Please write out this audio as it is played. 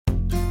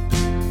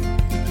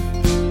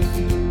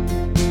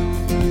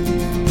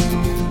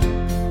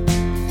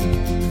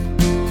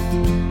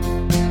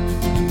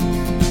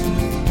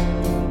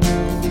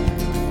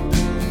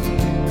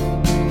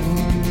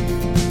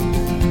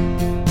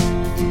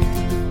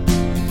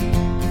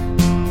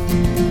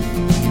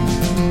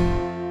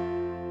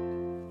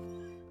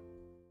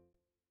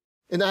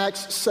In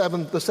Acts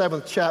 7, the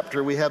 7th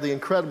chapter, we have the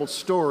incredible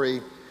story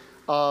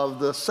of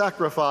the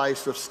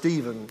sacrifice of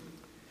Stephen.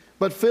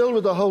 But filled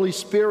with the Holy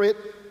Spirit,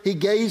 he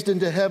gazed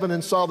into heaven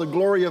and saw the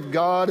glory of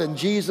God and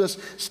Jesus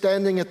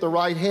standing at the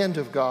right hand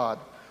of God.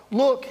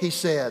 "Look," he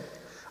said,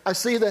 "I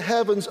see the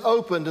heavens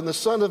opened and the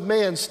Son of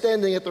Man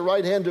standing at the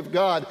right hand of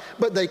God."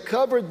 But they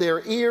covered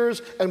their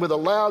ears, and with a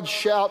loud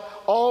shout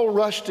all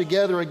rushed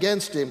together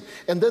against him.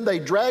 And then they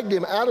dragged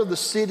him out of the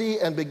city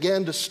and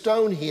began to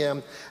stone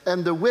him.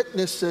 And the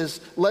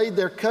witnesses laid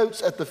their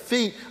coats at the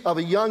feet of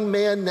a young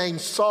man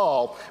named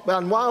Saul.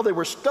 And while they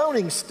were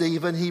stoning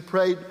Stephen, he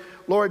prayed,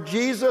 "Lord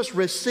Jesus,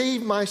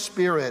 receive my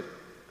spirit."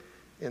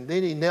 And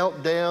then he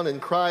knelt down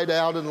and cried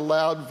out in a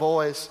loud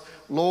voice,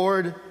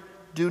 "Lord,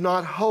 do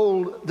not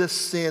hold this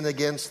sin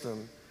against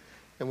them."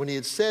 And when he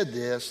had said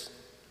this,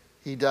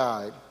 he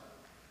died.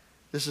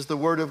 This is the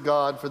word of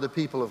God for the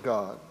people of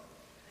God.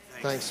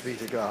 Thanks be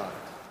to God.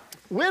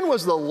 When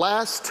was the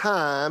last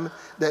time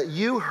that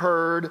you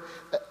heard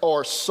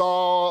or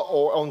saw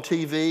or on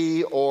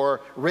TV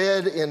or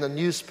read in a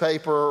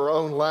newspaper or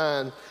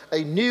online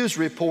a news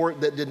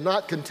report that did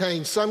not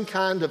contain some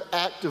kind of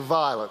act of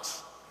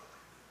violence?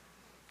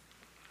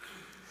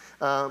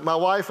 My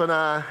wife and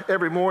I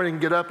every morning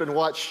get up and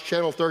watch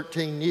Channel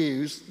 13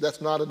 News.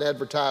 That's not an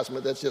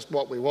advertisement, that's just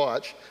what we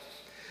watch.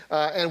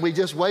 And we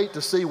just wait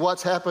to see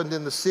what's happened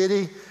in the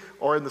city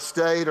or in the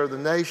state or the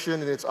nation,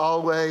 and it's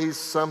always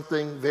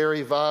something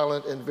very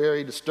violent and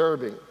very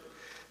disturbing.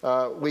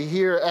 We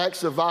hear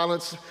acts of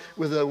violence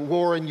with the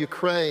war in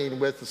Ukraine,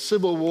 with the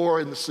civil war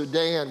in the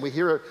Sudan. We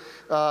hear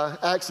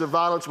acts of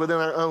violence within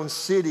our own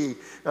city,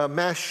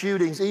 mass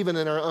shootings even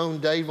in our own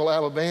Dadeville,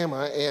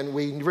 Alabama, and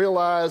we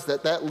realize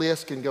that that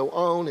list can go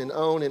on and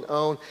on and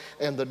on,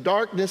 and the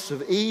darkness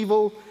of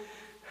evil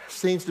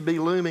seems to be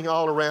looming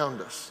all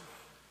around us.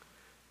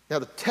 Now,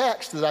 the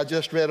text that I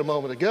just read a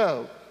moment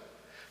ago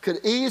could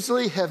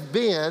easily have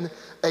been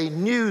a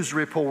news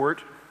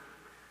report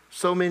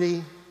so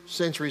many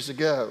centuries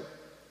ago.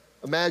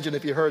 Imagine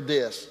if you heard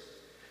this.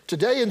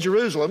 Today in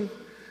Jerusalem,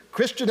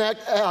 Christian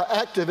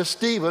activist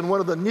Stephen, one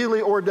of the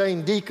newly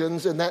ordained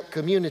deacons in that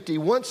community,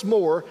 once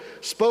more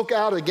spoke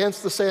out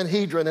against the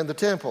Sanhedrin and the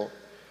temple.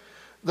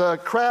 The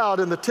crowd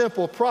in the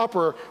temple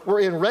proper were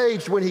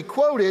enraged when he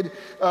quoted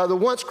the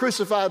once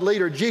crucified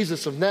leader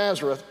Jesus of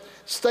Nazareth,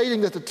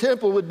 stating that the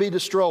temple would be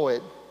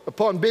destroyed.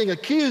 Upon being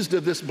accused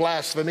of this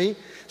blasphemy,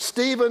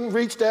 Stephen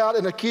reached out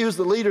and accused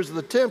the leaders of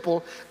the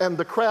temple and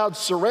the crowd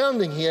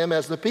surrounding him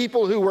as the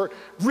people who were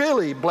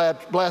really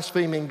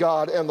blaspheming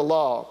God and the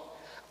law.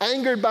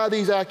 Angered by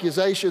these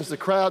accusations, the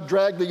crowd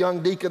dragged the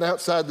young deacon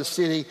outside the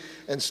city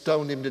and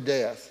stoned him to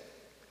death.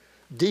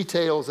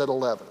 Details at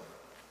 11.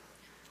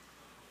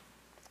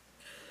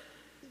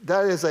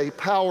 That is a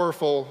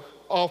powerful,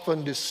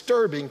 often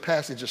disturbing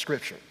passage of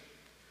Scripture.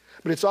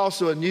 But it's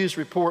also a news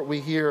report we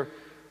hear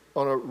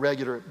on a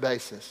regular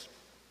basis.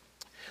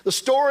 The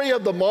story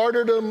of the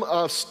martyrdom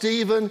of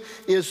Stephen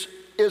is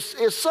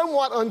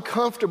somewhat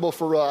uncomfortable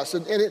for us.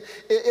 And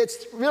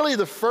it's really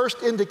the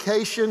first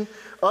indication,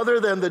 other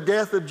than the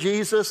death of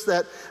Jesus,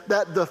 that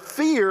the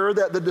fear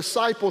that the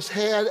disciples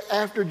had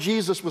after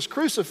Jesus was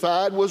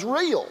crucified was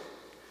real.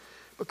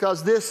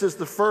 Because this is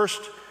the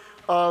first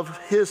of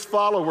his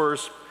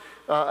followers,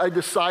 a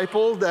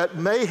disciple that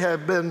may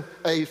have been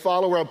a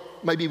follower,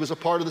 maybe he was a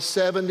part of the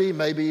 70,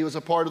 maybe he was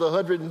a part of the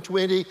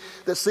 120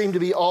 that seemed to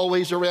be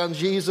always around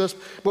Jesus.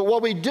 But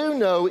what we do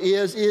know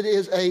is it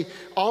is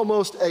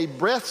almost a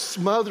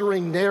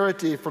breath-smothering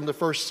narrative from the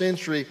first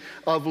century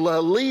of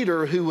a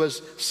leader who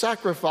was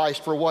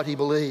sacrificed for what he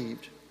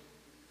believed.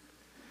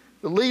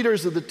 The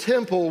leaders of the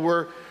temple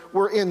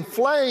were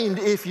inflamed,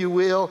 if you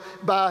will,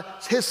 by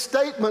his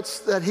statements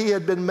that he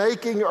had been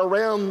making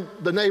around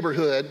the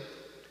neighborhood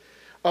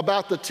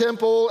about the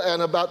temple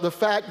and about the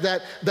fact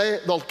that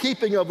the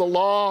keeping of the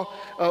law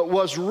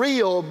was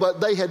real, but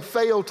they had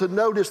failed to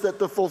notice that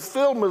the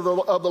fulfillment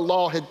of the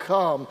law had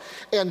come.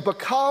 And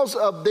because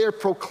of their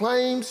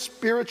proclaimed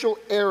spiritual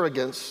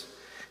arrogance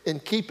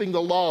in keeping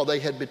the law, they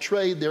had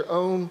betrayed their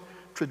own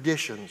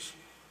traditions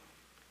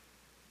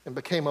and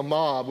became a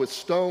mob with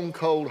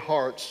stone-cold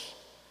hearts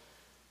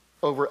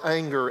over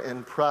anger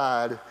and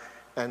pride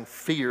and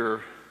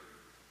fear,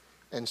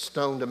 and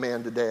stoned a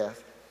man to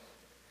death.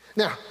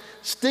 Now,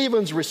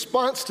 Stephen's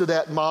response to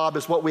that mob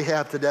is what we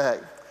have today.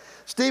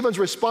 Stephen's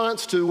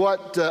response to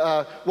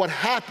what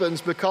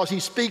happens, because he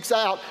speaks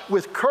out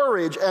with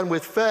courage and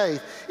with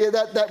faith,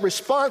 that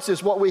response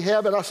is what we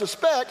have. And I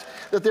suspect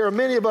that there are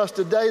many of us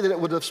today that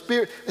would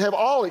have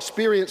all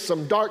experienced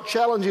some dark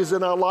challenges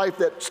in our life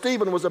that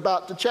Stephen was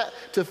about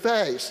to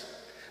face.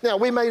 Now,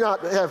 we may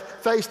not have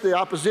faced the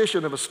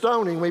opposition of a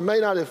stoning. We may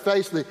not have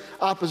faced the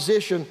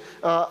opposition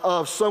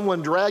of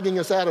someone dragging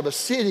us out of a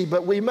city,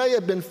 but we may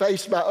have been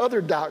faced by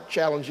other dark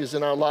challenges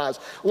in our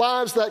lives.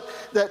 Lives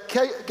that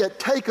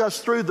take us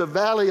through the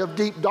valley of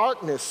deep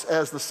darkness,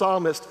 as the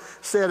psalmist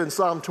said in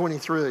Psalm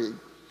 23.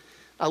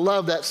 I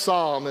love that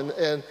psalm,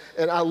 and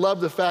I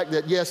love the fact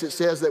that, yes, it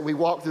says that we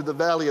walk through the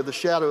valley of the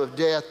shadow of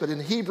death, but in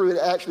Hebrew it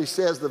actually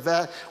says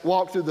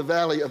walk through the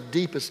valley of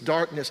deepest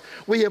darkness.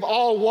 We have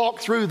all walked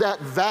through that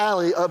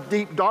valley of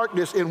deep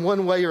darkness in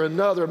one way or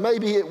another.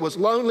 Maybe it was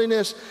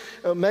loneliness,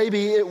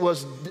 maybe it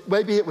was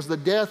the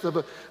death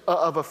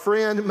of a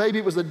friend, maybe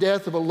it was the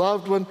death of a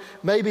loved one,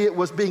 maybe it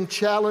was being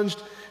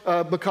challenged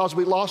because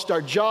we lost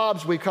our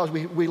jobs, because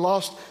we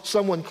lost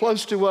someone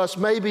close to us.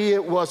 Maybe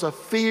it was a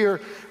fear,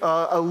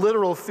 a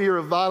literal fear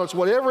of violence.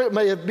 Whatever it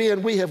may have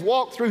been, we have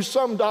walked through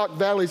some dark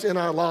valleys in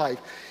our life.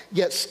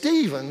 Yet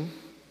Stephen,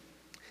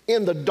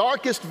 in the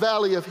darkest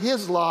valley of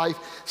his life,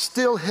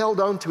 still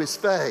held on to his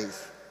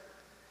faith.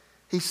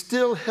 He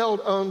still held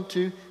on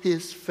to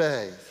his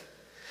faith.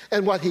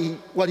 And what he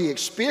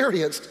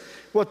experienced,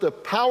 what the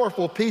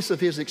powerful piece of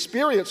his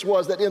experience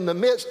was, that in the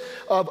midst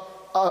of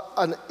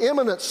an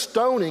imminent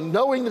stoning,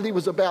 knowing that he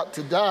was about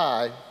to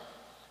die,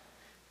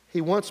 he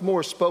once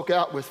more spoke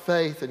out with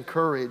faith and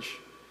courage.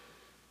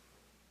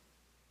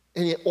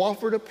 And he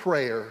offered a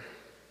prayer.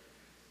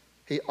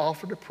 He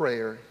offered a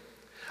prayer,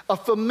 a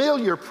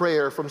familiar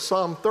prayer from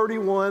Psalm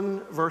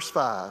 31, verse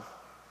 5.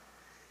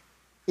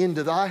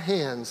 Into thy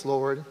hands,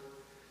 Lord,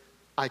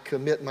 I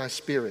commit my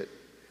spirit.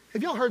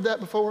 Have y'all heard that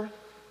before?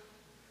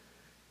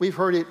 We've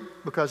heard it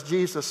because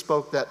Jesus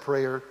spoke that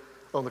prayer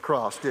on the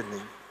cross, didn't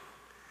he?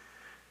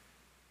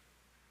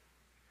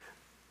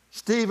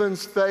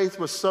 Stephen's faith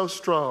was so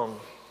strong.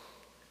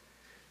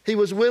 He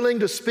was willing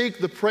to speak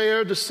the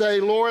prayer to say,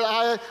 Lord,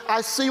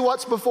 I see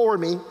what's before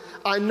me.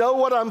 I know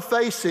what I'm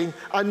facing.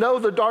 I know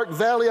the dark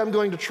valley I'm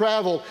going to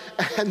travel.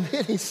 And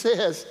then he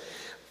says,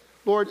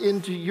 Lord,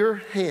 into your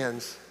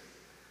hands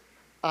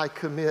I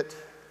commit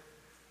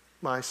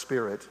my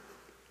spirit.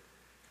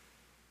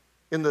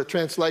 In the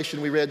translation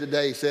we read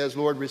today, he says,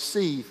 Lord,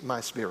 receive my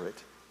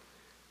spirit.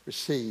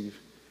 Receive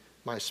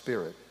my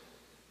spirit.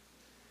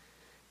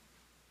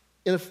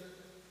 In a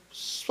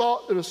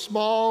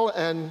small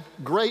and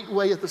great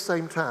way at the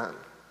same time,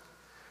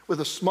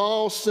 with a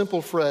small,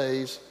 simple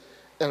phrase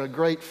and a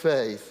great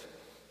faith,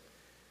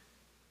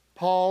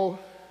 Paul,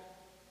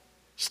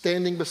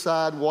 standing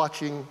beside,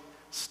 watching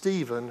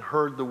Stephen,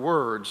 heard the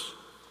words,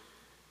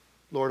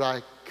 Lord,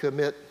 I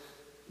commit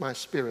my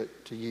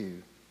spirit to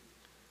you.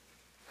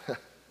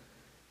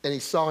 And he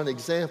saw an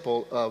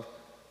example of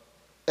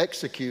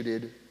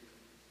executed,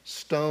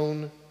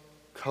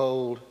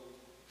 stone-cold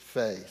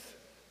faith.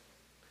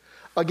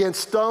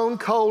 Against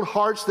stone-cold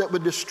hearts that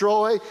would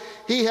destroy,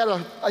 he had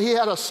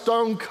a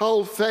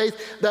stone-cold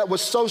faith that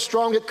was so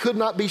strong it could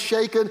not be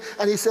shaken.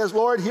 And he says,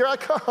 Lord, here I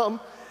come.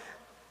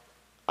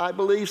 I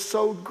believe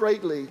so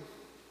greatly,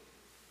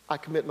 I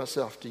commit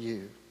myself to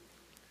you.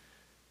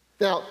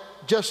 Now,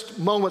 just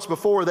moments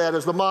before that,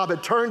 as the mob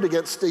had turned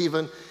against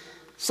Stephen,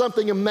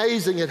 something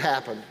amazing had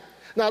happened.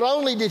 Not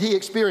only did he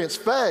experience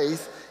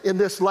faith in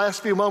this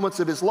last few moments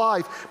of his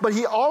life, but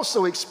he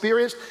also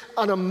experienced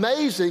an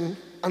amazing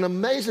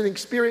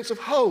experience of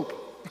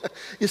hope.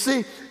 You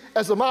see,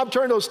 as the mob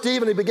turned on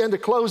Stephen, he began to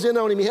close in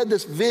on him. He had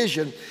this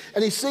vision,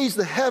 and he sees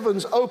the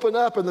heavens open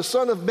up and the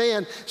Son of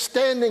Man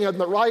standing at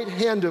the right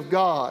hand of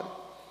God.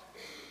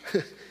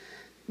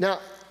 Now,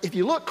 if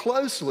you look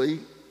closely,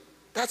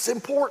 that's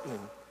important,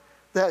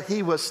 that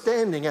he was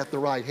standing at the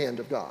right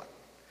hand of God.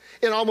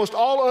 In almost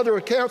all other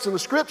accounts in the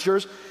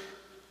scriptures,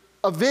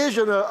 a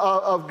vision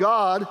of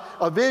God,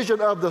 a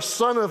vision of the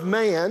Son of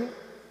Man,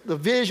 the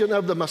vision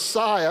of the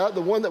Messiah,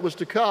 the one that was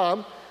to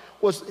come,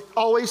 was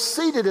always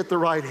seated at the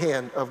right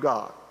hand of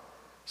God.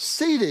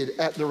 Seated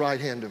at the right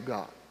hand of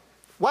God.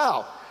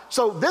 Wow.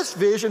 So this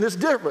vision is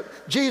different.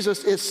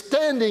 Jesus is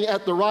standing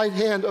at the right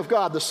hand of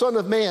God, the Son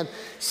of Man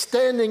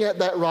standing at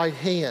that right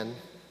hand.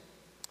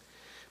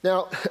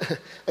 Now,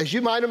 as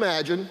you might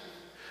imagine,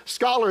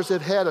 scholars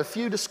have had a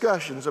few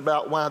discussions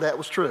about why that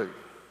was true.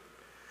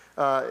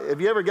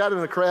 Have you ever got in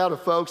a crowd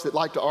of folks that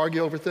like to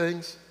argue over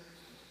things?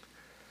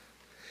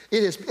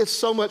 It's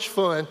so much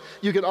fun.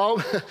 You can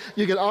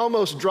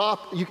almost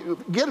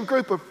get a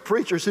group of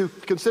preachers who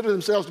consider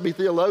themselves to be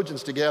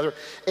theologians together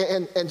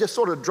and just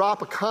sort of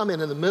drop a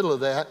comment in the middle of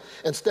that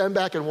and stand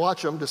back and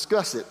watch them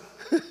discuss it.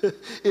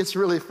 It's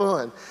really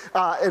fun.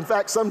 In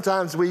fact,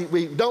 sometimes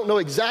we don't know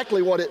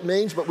exactly what it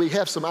means, but we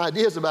have some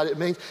ideas about what it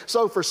means.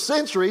 So for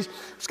centuries,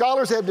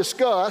 scholars have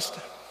discussed,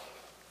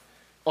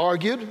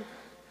 argued,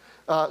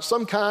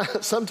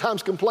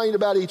 sometimes complained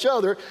about each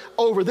other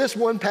over this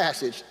one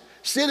passage.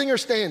 Sitting or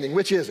standing,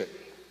 which is it?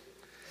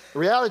 The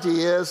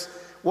reality is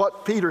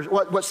what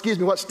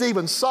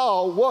Stephen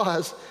saw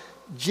was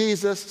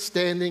Jesus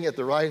standing at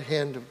the right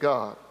hand of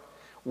God.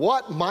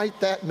 What might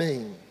that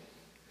mean?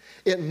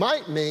 It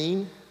might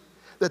mean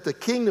that the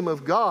kingdom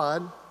of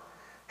God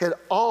had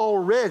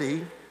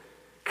already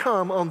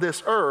come on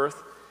this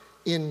earth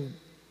in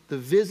the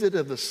visit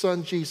of the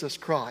Son Jesus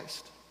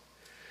Christ,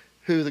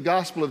 who the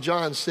Gospel of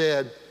John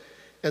said,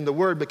 and the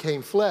Word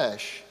became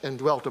flesh and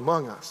dwelt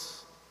among us.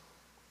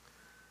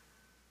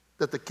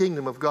 That the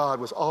kingdom of God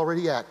was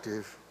already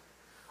active,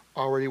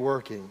 already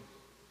working.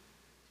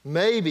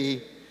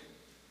 Maybe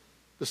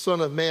The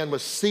Son of Man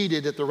was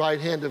seated at the right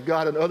hand of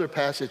God in other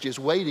passages,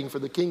 waiting for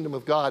the kingdom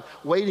of God,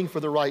 waiting for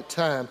the right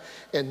time.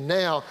 And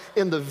now,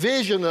 in the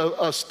vision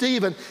of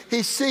Stephen,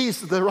 he sees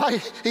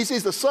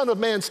the Son of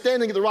Man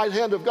standing at the right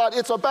hand of God.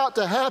 It's about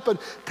to happen.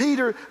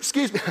 Peter's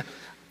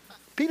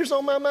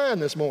on my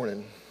mind this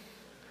morning.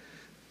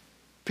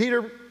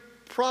 Peter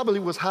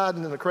probably was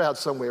hiding in the crowd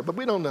somewhere, but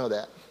we don't know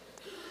that.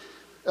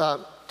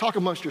 Talk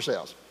amongst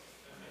yourselves.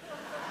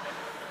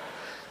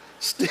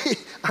 Stephen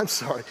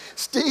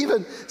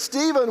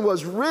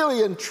was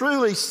really and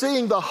truly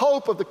seeing the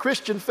hope of the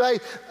Christian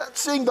faith,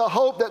 seeing the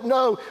hope that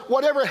no,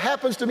 whatever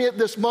happens to me at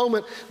this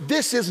moment,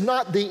 this is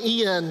not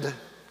the end.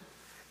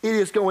 It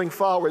is going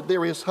forward.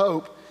 There is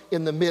hope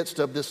in the midst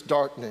of this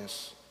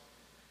darkness.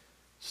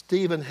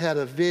 Stephen had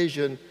a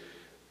vision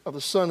of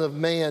the Son of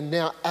Man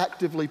now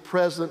actively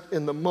present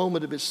in the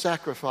moment of his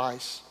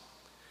sacrifice.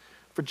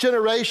 For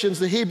generations,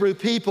 the Hebrew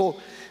people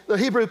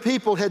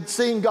had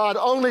seen God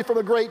only from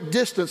a great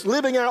distance,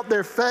 living out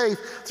their faith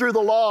through the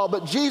law,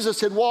 but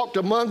Jesus had walked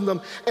among them,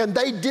 and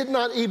they did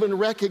not even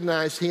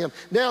recognize him.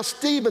 Now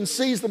Stephen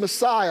sees the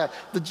Messiah,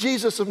 the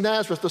Jesus of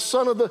Nazareth, the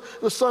Son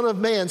of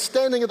Man,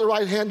 standing at the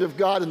right hand of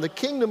God, and the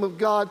kingdom of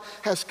God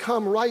has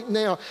come right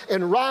now.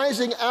 And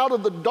rising out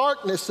of the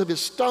darkness of his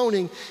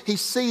stoning, he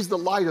sees the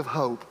light of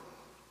hope.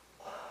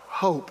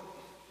 Hope.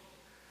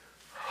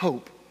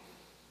 Hope.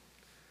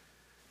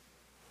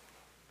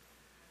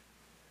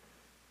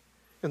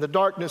 In the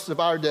darkness of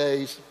our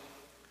days,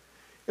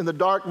 in the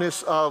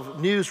darkness of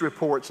news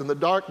reports, in the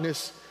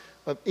darkness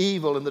of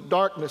evil, in the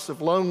darkness of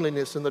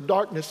loneliness, in the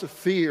darkness of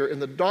fear, in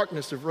the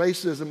darkness of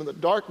racism, in the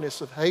darkness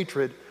of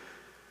hatred,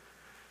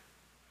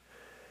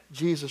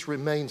 Jesus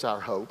remains our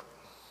hope,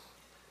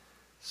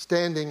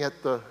 standing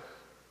at the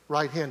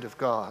right hand of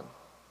God,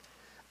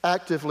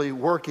 actively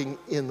working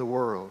in the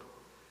world.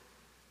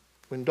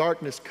 When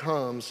darkness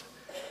comes,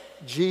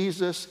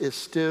 Jesus is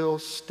still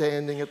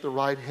standing at the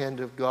right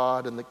hand of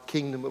God, and the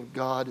kingdom of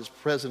God is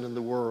present in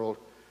the world.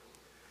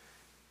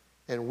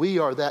 And we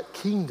are that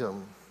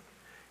kingdom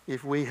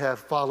if we have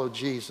followed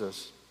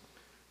Jesus,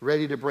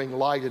 ready to bring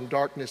light and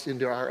darkness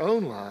into our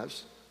own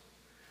lives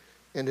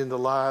and in the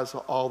lives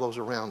of all those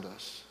around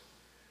us.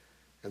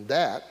 And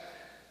that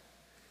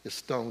is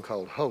stone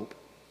cold hope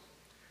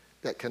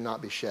that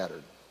cannot be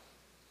shattered.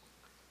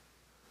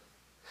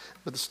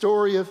 But the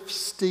story of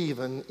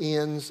Stephen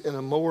ends in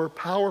a more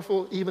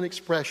powerful, even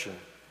expression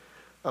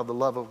of the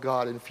love of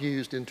God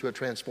infused into a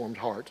transformed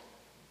heart.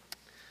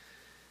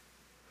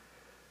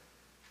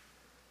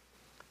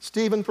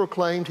 Stephen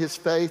proclaimed his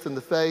faith in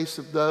the face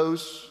of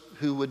those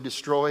who would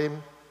destroy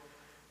him,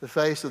 the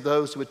face of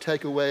those who would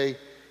take away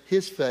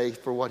his faith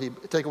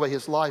take away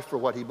his life for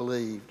what he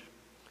believed.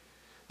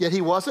 Yet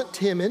he wasn't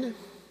timid.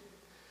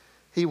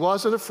 He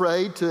wasn't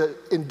afraid to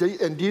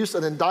induce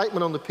an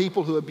indictment on the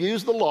people who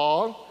abused the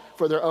law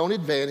for their own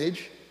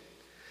advantage.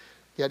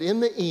 Yet in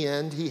the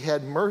end, he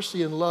had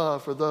mercy and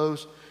love for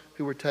those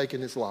who were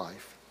taking his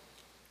life.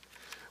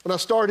 When I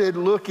started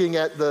looking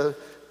at the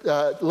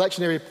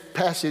lectionary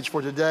passage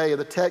for today,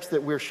 the text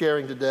that we're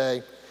sharing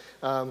today,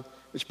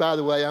 which, by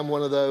the way, I'm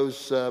one of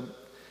those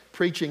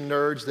preaching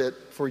nerds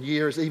that for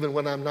years, even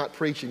when I'm not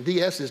preaching,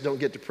 DSs don't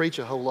get to preach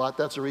a whole lot.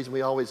 That's the reason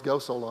we always go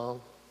so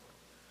long.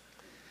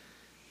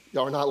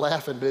 Y'all are not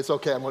laughing, but it's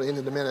okay. I'm going to end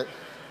in a minute.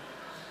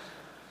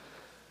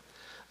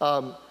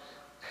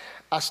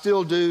 I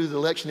still do the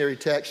lectionary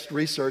text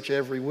research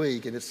every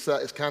week, and it's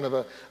kind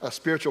of a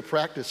spiritual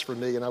practice for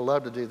me, and I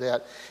love to do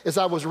that. As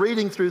I was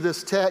reading through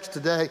this text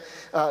today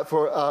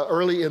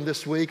early in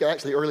this week,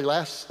 actually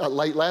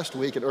late last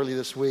week and early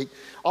this week,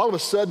 all of a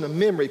sudden a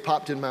memory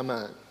popped in my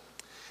mind.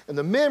 And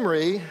the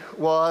memory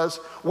was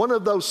one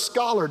of those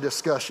scholar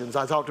discussions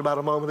I talked about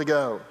a moment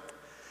ago.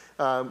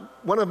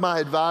 One of my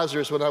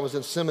advisors when I was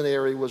in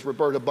seminary was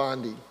Roberta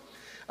Bondi.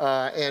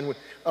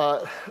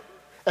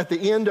 At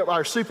the end of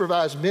our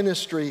supervised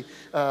ministry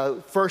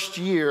first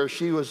year,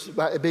 she was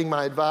being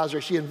my advisor.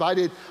 She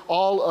invited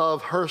all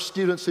of her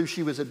students who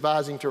she was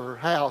advising to her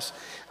house.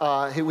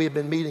 We had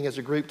been meeting as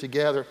a group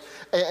together.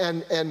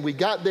 And we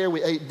got there,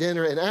 we ate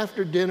dinner, and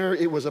after dinner,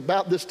 it was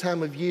about this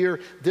time of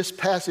year, this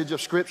passage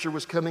of Scripture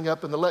was coming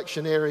up in the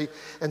lectionary.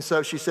 And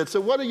so she said,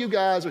 so what are you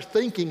guys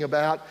thinking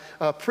about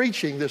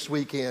preaching this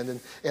weekend?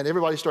 And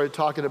everybody started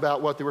talking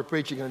about what they were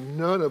preaching, and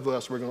none of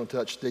us were going to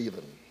touch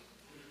Stephen,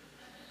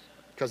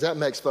 because that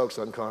makes folks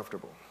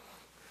uncomfortable.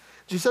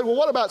 She said, well,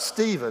 what about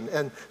Stephen?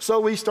 And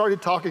so we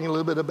started talking a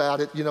little bit about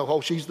it.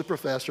 She's the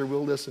professor,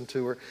 we'll listen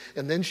to her.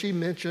 And then she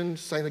mentioned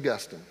St.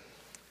 Augustine.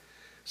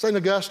 St.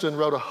 Augustine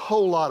wrote a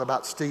whole lot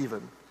about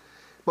Stephen.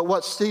 But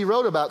what he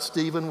wrote about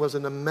Stephen was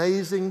an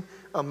amazing,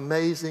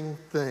 amazing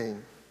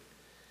thing.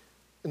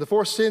 In the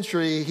 4th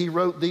century, he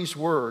wrote these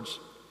words: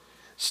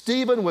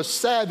 Stephen was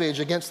savage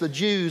against the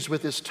Jews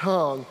with his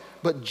tongue,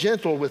 but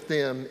gentle with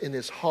them in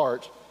his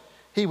heart.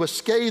 He was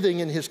scathing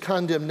in his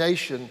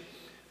condemnation,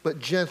 but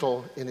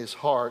gentle in his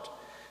heart.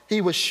 He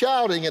was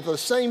shouting at the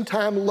same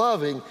time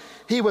loving.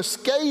 He was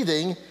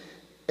scathing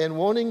and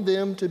wanting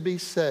them to be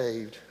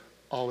saved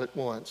all at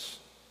once.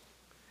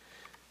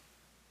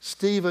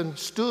 Stephen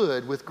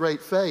stood with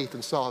great faith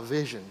and saw a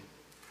vision.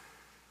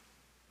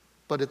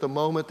 But at the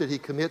moment that he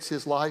commits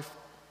his life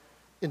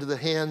into the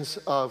hands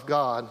of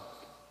God,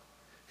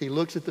 he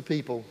looks at the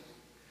people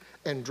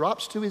and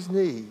drops to his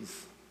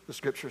knees, the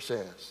scripture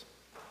says,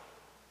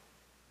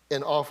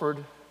 and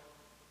offered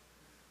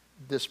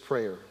this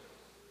prayer.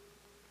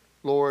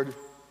 Lord,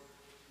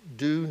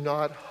 do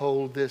not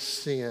hold this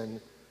sin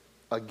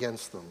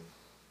against them.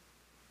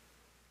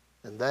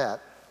 And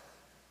that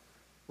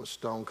was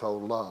stone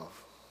cold love.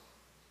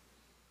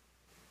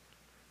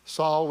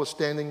 Saul was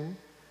standing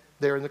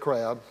there in the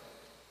crowd.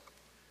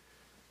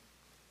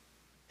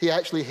 He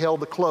actually held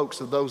the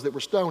cloaks of those that were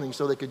stoning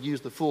so they could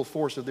use the full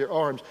force of their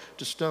arms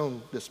to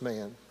stone this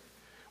man.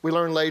 We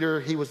learn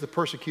later he was the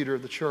persecutor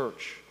of the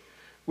church.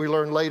 We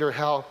learn later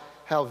how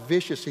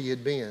vicious he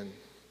had been.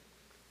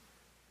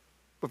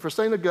 But for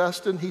St.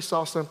 Augustine, he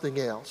saw something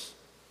else.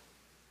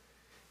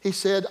 He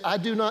said, I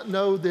do not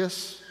know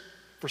this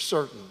for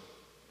certain,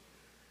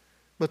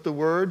 but the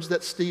words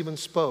that Stephen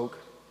spoke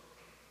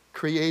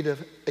created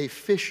a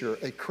fissure,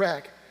 a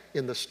crack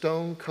in the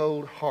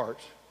stone-cold heart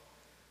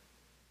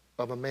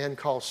of a man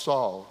called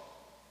Saul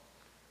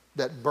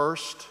that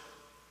burst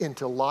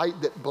into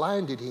light that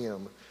blinded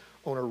him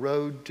on a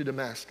road to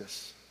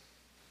Damascus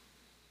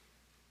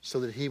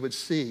so that he would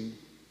see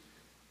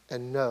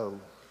and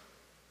know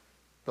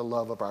the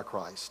love of our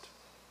Christ.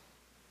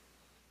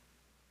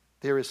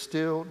 There is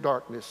still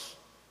darkness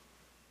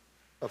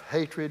of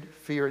hatred,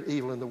 fear, and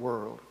evil in the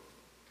world.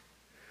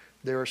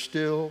 There are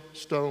still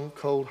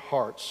stone-cold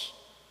hearts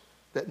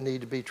that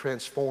need to be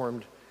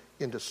transformed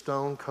into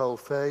stone-cold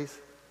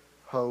faith,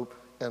 hope,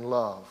 and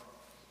love.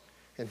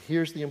 And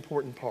here's the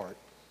important part.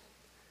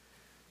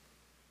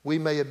 We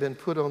may have been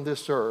put on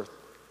this earth,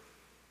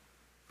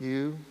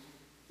 you,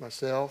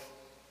 myself,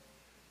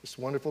 this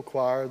wonderful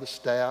choir, the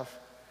staff,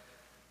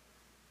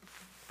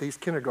 these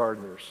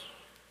kindergartners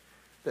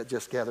that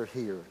just gathered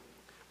here.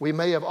 We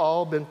may have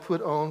all been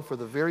put on for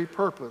the very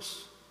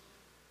purpose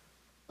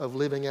of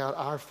living out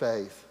our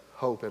faith,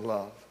 hope, and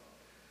love,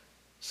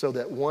 so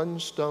that one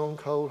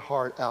stone-cold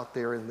heart out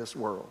there in this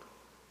world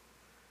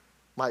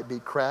might be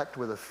cracked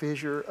with a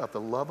fissure of the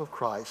love of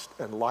Christ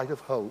and light of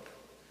hope,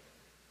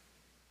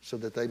 so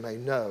that they may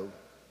know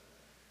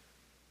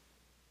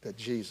that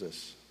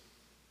Jesus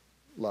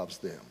loves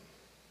them.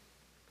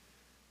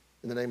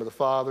 In the name of the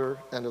Father,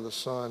 and of the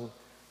Son,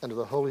 and of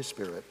the Holy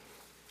Spirit.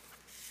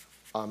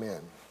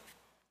 Amen.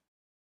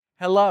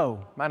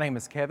 Hello, my name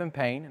is Kevin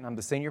Payne, and I'm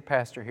the senior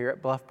pastor here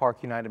at Bluff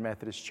Park United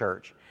Methodist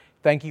Church.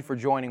 Thank you for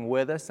joining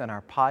with us in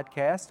our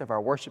podcast of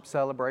our worship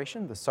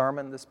celebration, the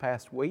sermon this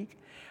past week.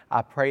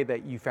 I pray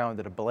that you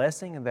found it a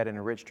blessing and that it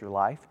enriched your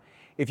life.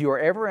 If you are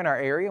ever in our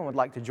area and would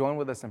like to join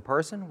with us in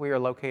person, we are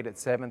located at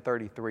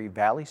 733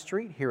 Valley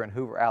Street here in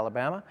Hoover,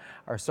 Alabama.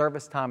 Our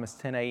service time is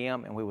 10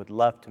 a.m. and we would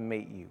love to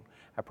meet you.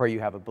 I pray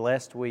you have a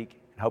blessed week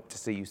and hope to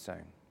see you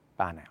soon.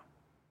 Bye now.